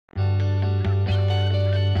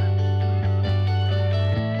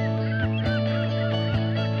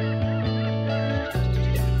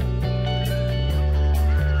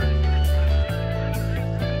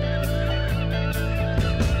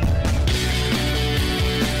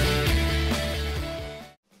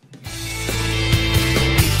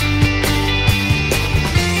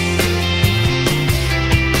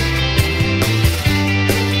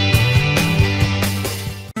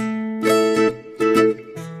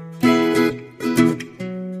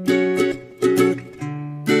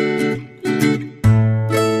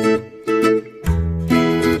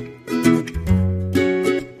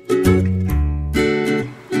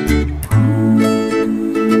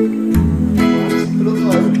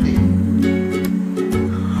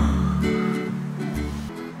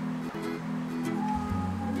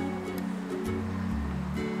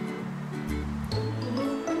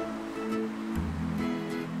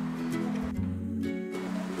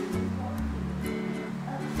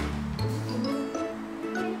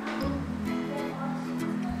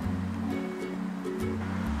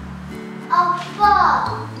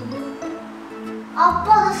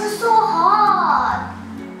Appa, this is so hard.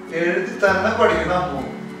 എഴുതി തന്നെ പഠിക്കണം Ammu.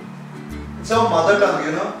 It's our mother tongue,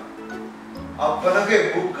 you know. അപ്പനൊക്കെ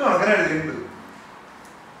book കണക്കിന് എഴുതിയിട്ടുണ്ട്.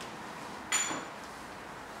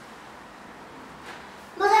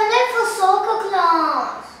 But I'm late for soccer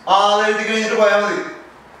class. അത് എഴുതി കഴിഞ്ഞിട്ട് പോയാൽ മതി.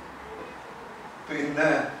 പിന്നെ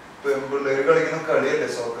പെൺപിള്ളേര് കളിക്കുന്ന കളിയല്ലേ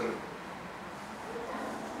സോക്കർ.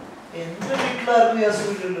 എന്റെ വീട്ടിലാർക്കും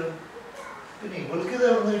വ്യാസമില്ലല്ലോ. പിന്നെ ഇവൾക്ക് ഇത്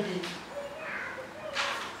എവിടെ നിന്ന് കിട്ടി?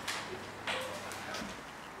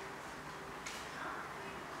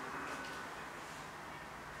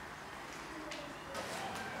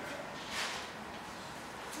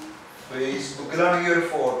 ഫേസ്ബുക്കിലാണെങ്കിൽ ഒരു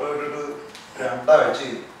ഫോട്ടോ ഇട്ടിട്ട് 2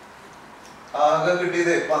 ആഴ്ചയായി. ആകെ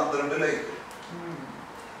കിട്ടിയതേ 12 ലൈക്ക്.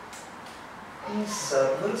 ഈ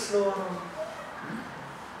സർവർ സ്ലോ ആണോ?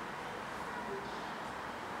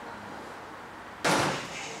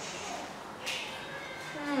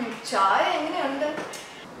 ചായ എങ്ങനെയുണ്ട്?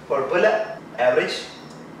 കുഴപ്പമില്ല, ആവറേജ്.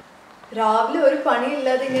 രാവിലെ ഒരു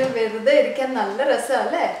പണിയില്ലാതെ ഇങ്ങനെ വെറുതെ ഇരിക്കാൻ നല്ല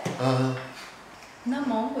രസമല്ലേ? എന്നാ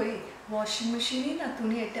മോൻ പോയി വാഷിംഗ് മെഷീനിൽ ആ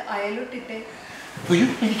തുണിയിട്ട് അയലോട്ടിട്ടെ.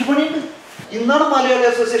 എനിക്ക് പണിയുണ്ട്. ഇന്നാണ് മലയാളി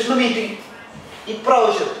അസോസിയേഷൻ മീറ്റിംഗ്.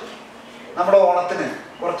 ഇപ്രാവശ്യം നമ്മുടെ ഓണത്തിന്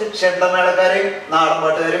കുറച്ച് ചെണ്ടമേളക്കാരെയും നാടൻ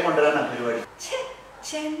പാട്ടുകാരെയും കൊണ്ടുവരാനാണ് പരിപാടി.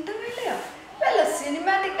 ചെണ്ടമേളയോ? വല്ല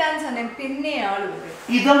സിനിമാറ്റിക് ഡാൻസ് ആണ് പിന്നെ ആളുകൾ.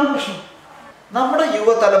 ഇതാണ് പ്രശ്നം. നമ്മുടെ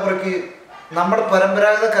യുവതലമുറയ്ക്ക് നമ്മുടെ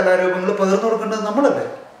പരമ്പരാഗത കലാരൂപങ്ങൾ പകർന്നു കൊടുക്കേണ്ടത് നമ്മളല്ലേ?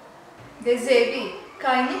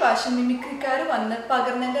 കഴിഞ്ഞ പ്രാവശ്യം മിമിക്രിക്കാർ വന്ന്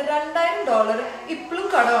പകർന്നതിന്റെ $2000 ഇപ്പോഴും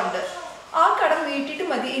കടമുണ്ട്. ആ കടം വീട്ടിട്ട്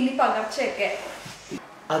മതി ഇനി പകർച്ചയൊക്കെ.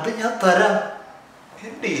 അത് ഞാൻ തരാം.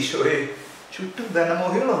 എന്റെ ഈശോയെ, ചുറ്റും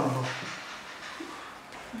ധനമോഹികളാണോ?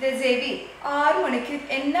 6 മണിക്ക്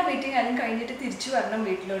എന്നാ മീറ്റിംഗ് ആയാലും കഴിഞ്ഞിട്ട് തിരിച്ചു വരണം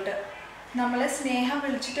വീട്ടിലോട്ട്. നമ്മളെ സ്നേഹം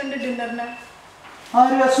വിളിച്ചിട്ടുണ്ട് ഡിന്നറിന്.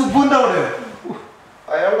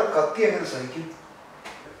 അയാളുടെ കത്തി എങ്ങനെ സഹിക്കും?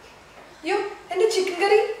 യോ, എന്റെ ചിക്കൻ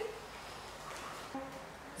കറി.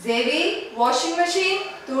 വാഷിംഗ് മെഷീൻ,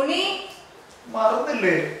 തുണി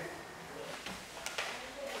മറന്നില്ലേ?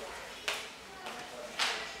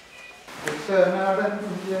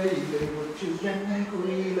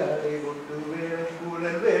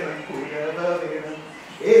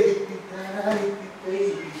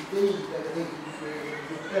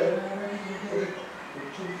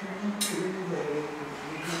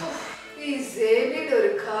 ഈ സേവിയുടെ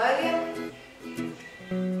ഒരു കാര്യം.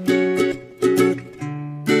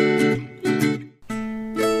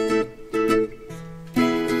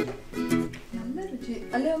 നല്ല രുചി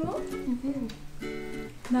അല്ലേ അമ്മ?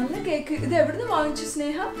 നല്ല കേക്ക്. ഇത് എവിടുന്ന് വാങ്ങിച്ചു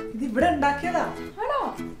സ്നേഹ? ഇത് ഇവിടെ ഉണ്ടാക്കിയതാ. ആണോ?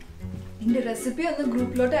 നിന്റെ റെസിപ്പി ഒന്ന്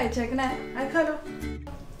ഗ്രൂപ്പിലോട്ട് അയച്ചേക്കണേ. അയക്കാലോ.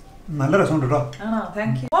 നല്ല രസമുണ്ട് കേട്ടോ. ആണോ?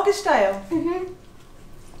 Thank you. മോക്ക് ഇഷ്ടായോ?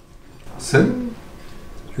 Sid,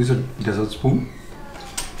 use a dessert spoon.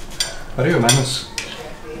 Where are your manners?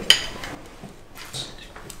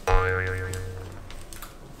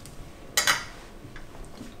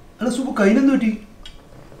 അല്ല സുബു, കയ്യിലെന്ത് പറ്റി?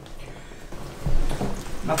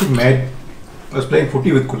 Nothing mad. I was playing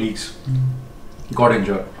footy with colleagues. Got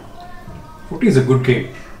injured. Footy is a good game.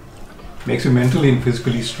 Makes you mentally and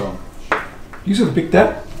physically strong. You should pick that.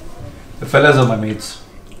 The fellas are my mates.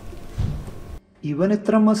 ഇവൻ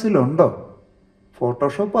ഇത്ര മസിലുണ്ടോ?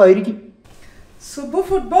 Photoshop ആയിരിക്കും. സുബു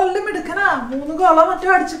ഫുട്ബോളിലും എടുക്കണ 3 ഗോളോ മറ്റോ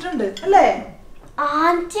അടിച്ചിട്ടുണ്ട് അല്ലേ?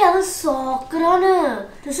 Anti, അത് സോക്കറാണ്.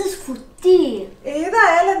 This is ഫുട്ടി.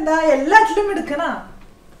 ഏതായാലും എന്താ, എല്ലാറ്റിലും എടുക്കണ.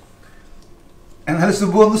 എന്നാലും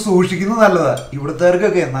സുബു ഒന്ന് സൂക്ഷിക്കുന്നത് നല്ലതാ.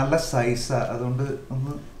 ഇവിടുത്തേർക്കൊക്കെ നല്ല സൈസാ, അതുകൊണ്ട്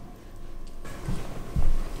ഒന്ന്.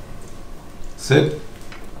 Sid,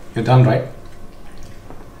 you're done, right?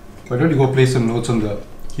 Why don't you go play some notes on the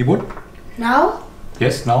keyboard? Now?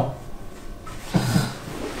 Yes, now.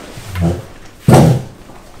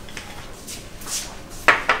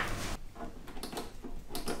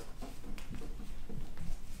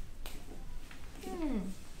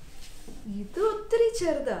 ഇത് ഒത്തിരി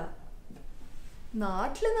ചെറുതാ.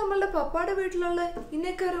 നാട്ടില് നമ്മളുടെ പപ്പാടെ വീട്ടിലുള്ള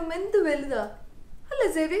ഇന്നേക്കാരും എന്ത് വലുതാ അല്ലേ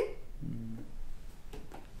സേവി?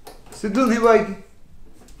 സിദ്ധു, നീ വായിക്കും.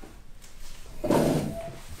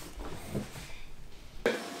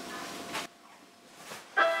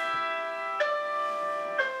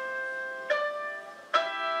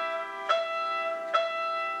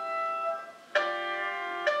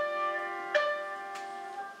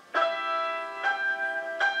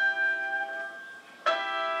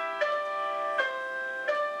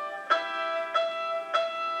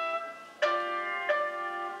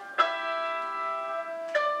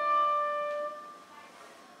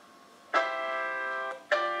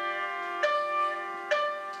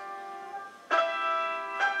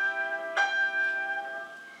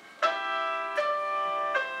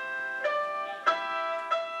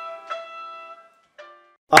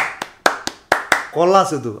 കൊള്ളാം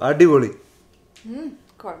സിദ്ധു, അടിപൊളി.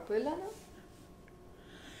 കുഴപ്പമില്ല.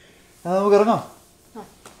 നമുക്ക് ഇറങ്ങാം.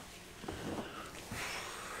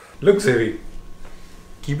 Look, Sevi,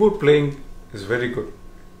 keyboard playing is very good.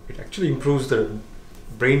 It actually improves the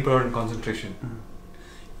brain power and concentration.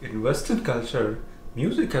 In Western culture,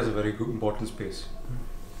 music has a very good, important space.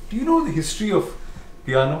 Do you know the history of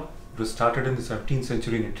piano? It was started in the 17th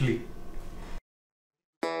century in Italy.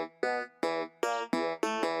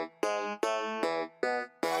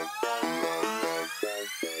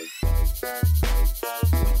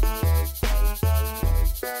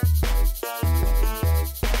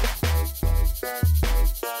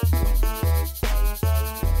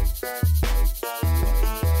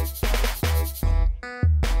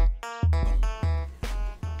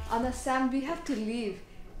 Anna, Sam, we have to leave.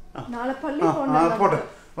 Nala palli പോട്ടെ.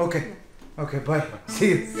 Okay, bye. See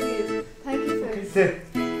you. See you. Thank you for See you.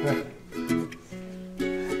 Bye.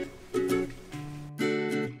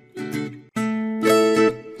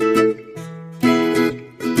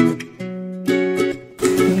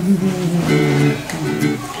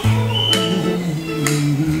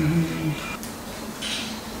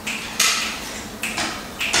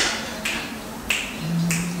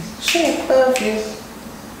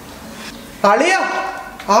 അളിയ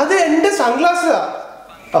അത് എന്റെ sunglass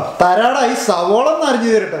തരാടാ, ഈ സവോള ഒന്ന് അറിഞ്ഞു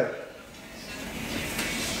തരട്ടെ.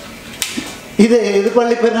 ഇത് ഏത്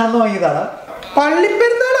പള്ളിപ്പെരുന്നാളിന് വാങ്ങിയതാടാ?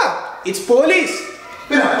 പള്ളിപ്പെരുന്നാളാ? It's police.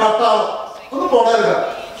 പിന്നെ പട്ടാളം ഒന്ന് പോണല്ലോ.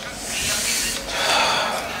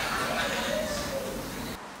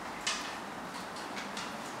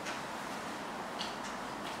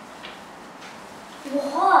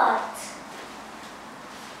 What?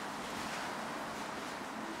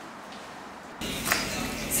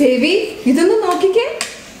 സേവി, ഇതൊന്ന് നോക്കിക്കേ.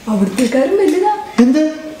 അവിടുത്തേക്കാരും വലുതാ. എന്ത്?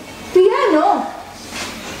 പിയാനോ.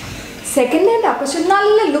 Second hand. പക്ഷെ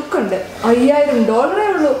നല്ല ലുക്ക് ഉണ്ട്. $5000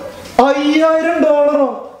 ഉള്ളൂ. $5000?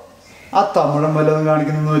 ആ തമിഴം വല്ലതും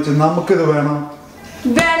കാണിക്കുന്നു വെച്ച് നമുക്കിത് വേണം.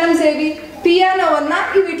 വേണം സേവി. പിയാനോ വന്നാ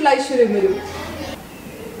ഈ വീട്ടിൽ ഐശ്വര്യം വരും.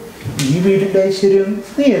 ഈ വീടിന്റെ ഐശ്വര്യം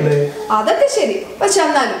നീയല്ലേ? അതൊക്കെ ശരി, പക്ഷെ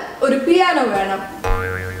എന്നാലും ഒരു പിയാനോ വേണം.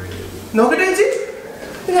 നോക്കട്ടെ ചേച്ചി.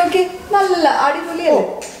 നോക്കി, നല്ല അടിപൊളിയല്ലേ?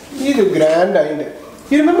 ഇത് ഗ്രാൻഡ് ആയിട്ട്.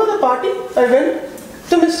 You remember the party I went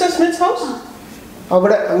to Mr. Smith's house?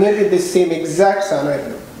 അവിടെ അങ്ങനെ the same exact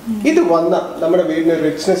സാധനമായിരുന്നു. ഇത് വന്ന നമ്മുടെ വീടിന്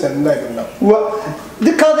റിച്ച്നെസ് എന്തായാലും ഉണ്ടാവും.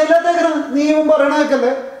 ഇത് കഥയില്ലാത്തേക്കണ നീയും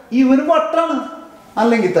പറയണേക്കല്ലേ. ഇവന് വട്ടാണ്.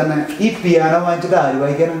 അല്ലെങ്കിൽ തന്നെ ഈ പിയാനോ വാങ്ങിച്ചിട്ട് ആര്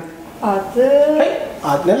വായിക്കാനാ?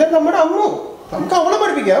 അതിനല്ലേ നമ്മുടെ അമ്മു. നമുക്ക് അവളെ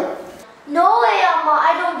പഠിപ്പിക്കാം. No way, Amma.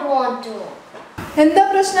 I don't want to. എന്താ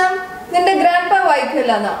പ്രശ്നം? നിന്റെ ഗ്രാൻഡ് പാ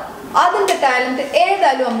വായിക്കില്ലെന്നാ? അതിന്റെ ടാലന്റ്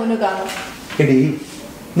ഏതായാലും അമ്മുന് കാണും. എടി,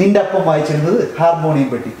 നിന്റെ അപ്പം വായിച്ചിരുന്നത് ഹാർമോണിയം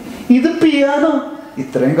പെട്ടി, ഇത് പിയാനോ.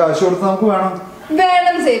 ഇത്രയും കാശ് കൊടുത്ത് നമുക്ക് വേണം.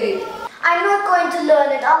 വേണം സേവി. I'm not going to learn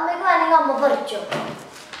it. അമ്മയ്ക്ക് വേണമെങ്കിൽ അമ്മ പഠിച്ചോ.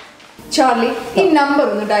 ചാർലി, ഈ നമ്പർ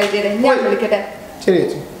ഒന്ന് ഡയൽ ചെയ്തേ, ഞാൻ വിളിക്കട്ടെ. ശരി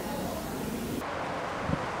ചേച്ചി.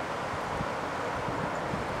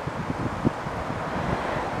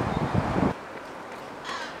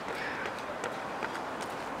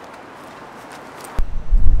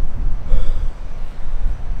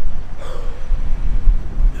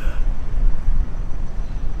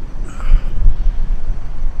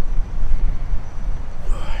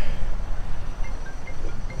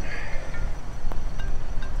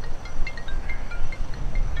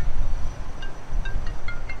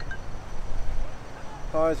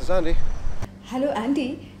 Hi, this is Andy. Hello Andy,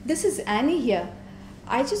 this is Annie here.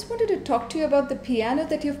 I just wanted to talk to you about the piano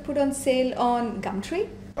that you've put on sale on Gumtree.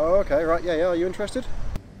 Oh, okay, right, yeah, are you interested?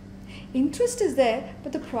 Interest is there,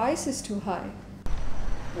 but the price is too high.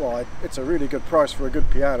 Well, it's a really good price for a good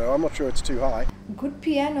piano. I'm not sure it's too high. Good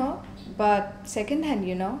piano, but second hand,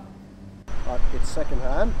 you know. It's second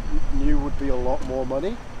hand. New would be a lot more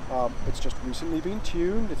money. It's just recently been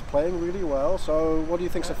tuned. It's playing really well. So, what do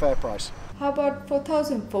you think's a fair price? How about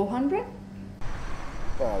 4,400?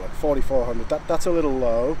 Oh, like 4,400. That's a little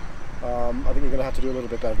low. I think you're going to have to do a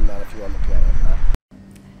little bit better than that if you want the piano.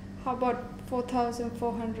 How about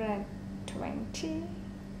 4,420?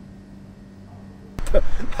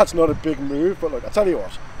 That's not a big move, but look, I'll tell you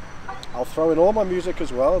what. I'll throw in all my music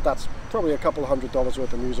as well. That's probably a couple $100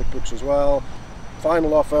 worth of music books as well.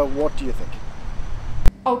 Final offer, what do you think?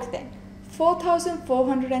 Okay then,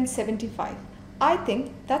 4,475. I think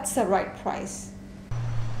that's the right price.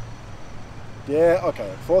 Yeah,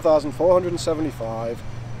 okay, 4,475.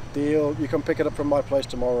 Deal. You can pick it up from my place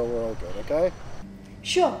tomorrow. We're all good, okay?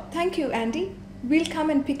 Sure, thank you Andy. We'll come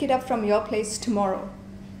and pick it up from your place tomorrow.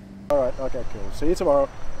 Alright, okay, cool. See you tomorrow.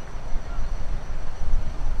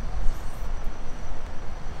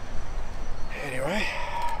 Anyway,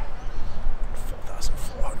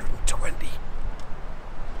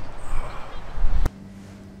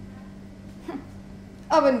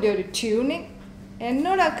 അവൻ്റെ ഒരു tuning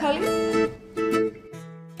എന്നോടാ കളി.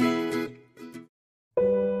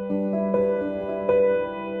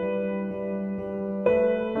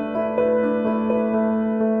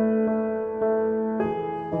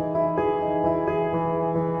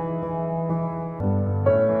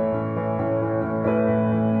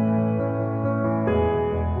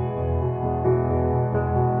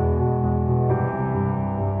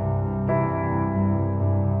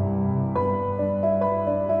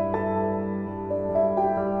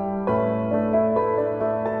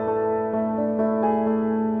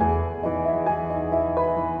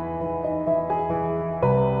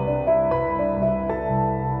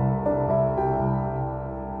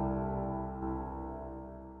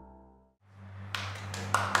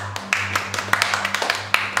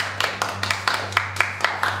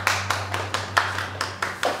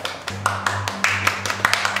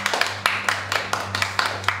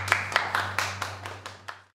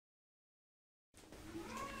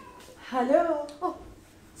 Hello. ഓ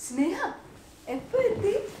സ്നേഹ, എപ്പോ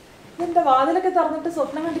എത്തി? എന്റെ വാതിലൊക്കെ തുറന്നിട്ട്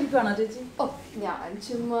സ്വപ്നം കണ്ടിരിക്കുവാണോ ചേച്ചി? ഓ ഞാൻ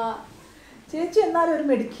ചുമ്മാ. ചേച്ചി എന്നാലും ഒരു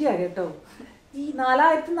മെഡിക്കിയാ കേട്ടോ. ഈ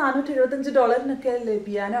 $4475 അല്ലേ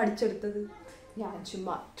പിയാനോ അടിച്ചെടുത്തത്. ഞാൻ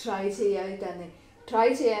ചുമ്മാ ട്രൈ ചെയ്യാതിട്ടാന്നെ. ട്രൈ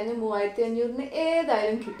ചെയ്യാനും 3500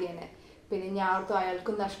 ഏതായാലും കിട്ടിയേനെ. പിന്നെ ഞാൻ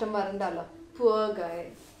അയാൾക്കും നഷ്ടം വരണ്ടല്ലോ. പോകാൻ.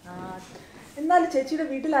 എന്നാലും ചേച്ചിയുടെ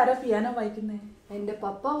വീട്ടിൽ ആരാ പിയാനോ വായിക്കുന്നേ? എൻ്റെ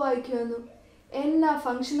പപ്പ വായിക്കുമെന്നു. എന്നാ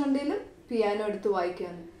ഫംഗ്ഷൻ ഉണ്ടെങ്കിലും പിയാനോ എടുത്ത്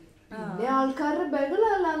വായിക്കുമെന്നു. പിന്നെ ആൾക്കാരുടെ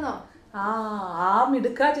ബഹളല്ലാന്നോ. ആ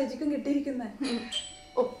മിടുക്കാ ചേച്ചിക്കും കിട്ടിയിരിക്കുന്നേ.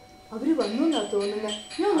 ഓ അവര് വന്നു എന്നാ തോന്നുന്നേ.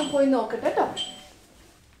 ഞാൻ ഒന്ന് പോയി നോക്കട്ടെ കേട്ടോ.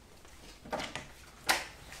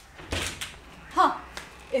 ഹാ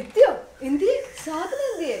എത്തിയോ? എന്തിയെ സാധനം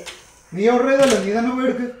എന്തിയെ? നീ ഓർഡർ ചെയ്തല്ലോ, നീ തന്നെ പോയി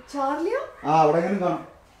എടുക്ക്. ചാർലിയോ? അവിടെ എങ്ങനെ കാണാം.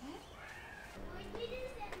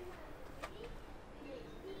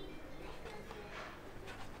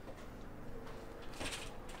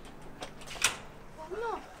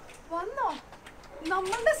 വന്നോ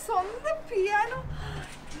നമ്മളുടെ സ്വന്തം പിയാനോ.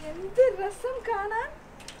 എന്ത് രസം കാണാൻ.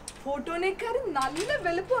 ഫോട്ടോനേക്കാളും നല്ല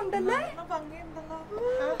വലുപ്പമുണ്ടല്ലേ?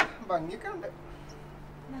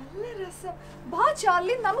 നല്ല രസം. വാ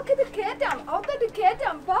ചാർലി, നമുക്കിത് കേറ്റാം. അകത്തോട്ട്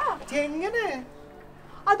കേറ്റാം. വാ. എങ്ങനെ?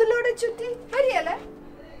 അതിലൂടെ ചുറ്റി വരിയല്ലേ?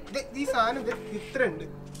 ഈ സാധനം ഇത്ര ഉണ്ട്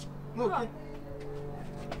നോക്കി.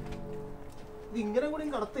 ഇത് ഇങ്ങനെ കൂടി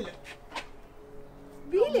കടത്തില്ല.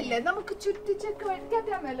 വീലില്ലേ? നമുക്ക് ചുറ്റിച്ചൊക്കെ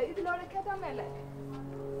കേറ്റാൻ മേലെ. ഇതിലൂടെ കേറ്റാൻ മേലെ.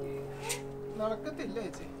 നടക്കത്തില്ല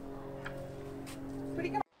ചേച്ചി.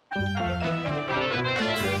 പിടിക്കാം.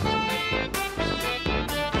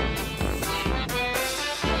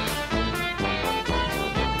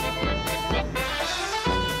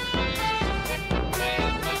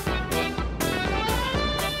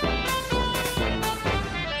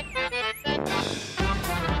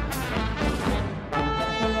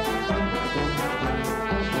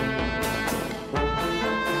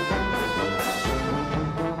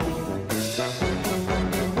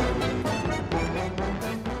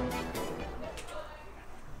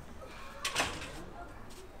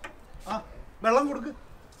 വെള്ളം കൊടുക്ക്.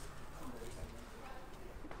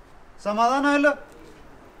 സമാധാനമല്ലോ.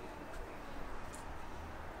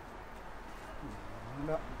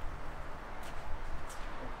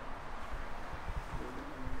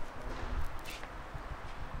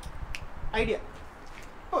 ഐഡിയ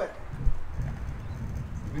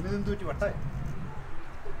ഇവനെന്ത് പറ്റി വട്ടായി?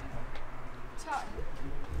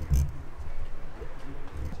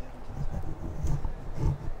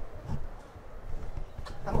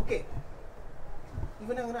 നമുക്കേ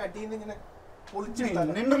ഇവനങ്ങനെ അടിയിൽ ഇങ്ങനെ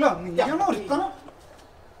പൊളിച്ചിട്ടുണ്ടല്ലോ.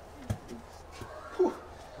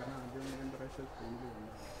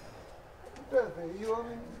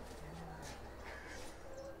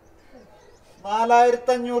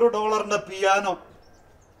 $4500 പിയാനോ.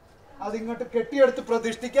 അതിങ്ങോട്ട് കെട്ടിയെടുത്ത്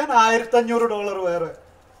പ്രതിഷ്ഠിക്കാൻ $1500 വേറെ.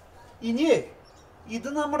 ഇനിയേ ഇത്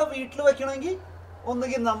നമ്മുടെ വീട്ടിൽ വെക്കണമെങ്കിൽ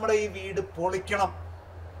ഒന്നുകിൽ നമ്മുടെ ഈ വീട് പൊളിക്കണം,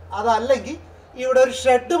 അതല്ലെങ്കിൽ ഇവിടെ ഒരു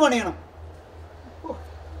ഷെഡ് പണിയണം.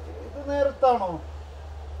 ഇത് നേരത്താണോ?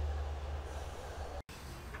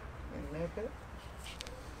 എന്നിട്ട്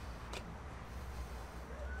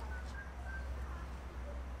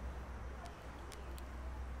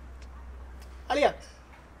അളിയാ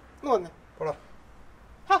ഒന്ന് വന്നേ.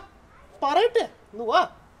 പറയട്ടെ ഒന്ന് വാ.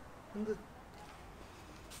 എന്ത്?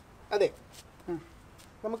 അതെ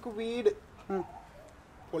നമുക്ക് വീട്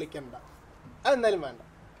പൊളിക്കണ്ട, അതെന്തായാലും വേണ്ട.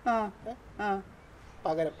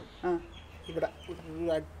 പകരം ഇവിടെ ഒരു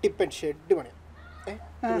അടിപ്പൻ ഷെഡ് പണിയാം.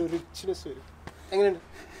 റിച്ച്നെസ് വരും. എങ്ങനെയുണ്ട്?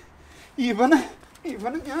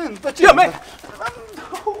 ഇവന് ഞാൻ എന്താ ചെയ്യാ?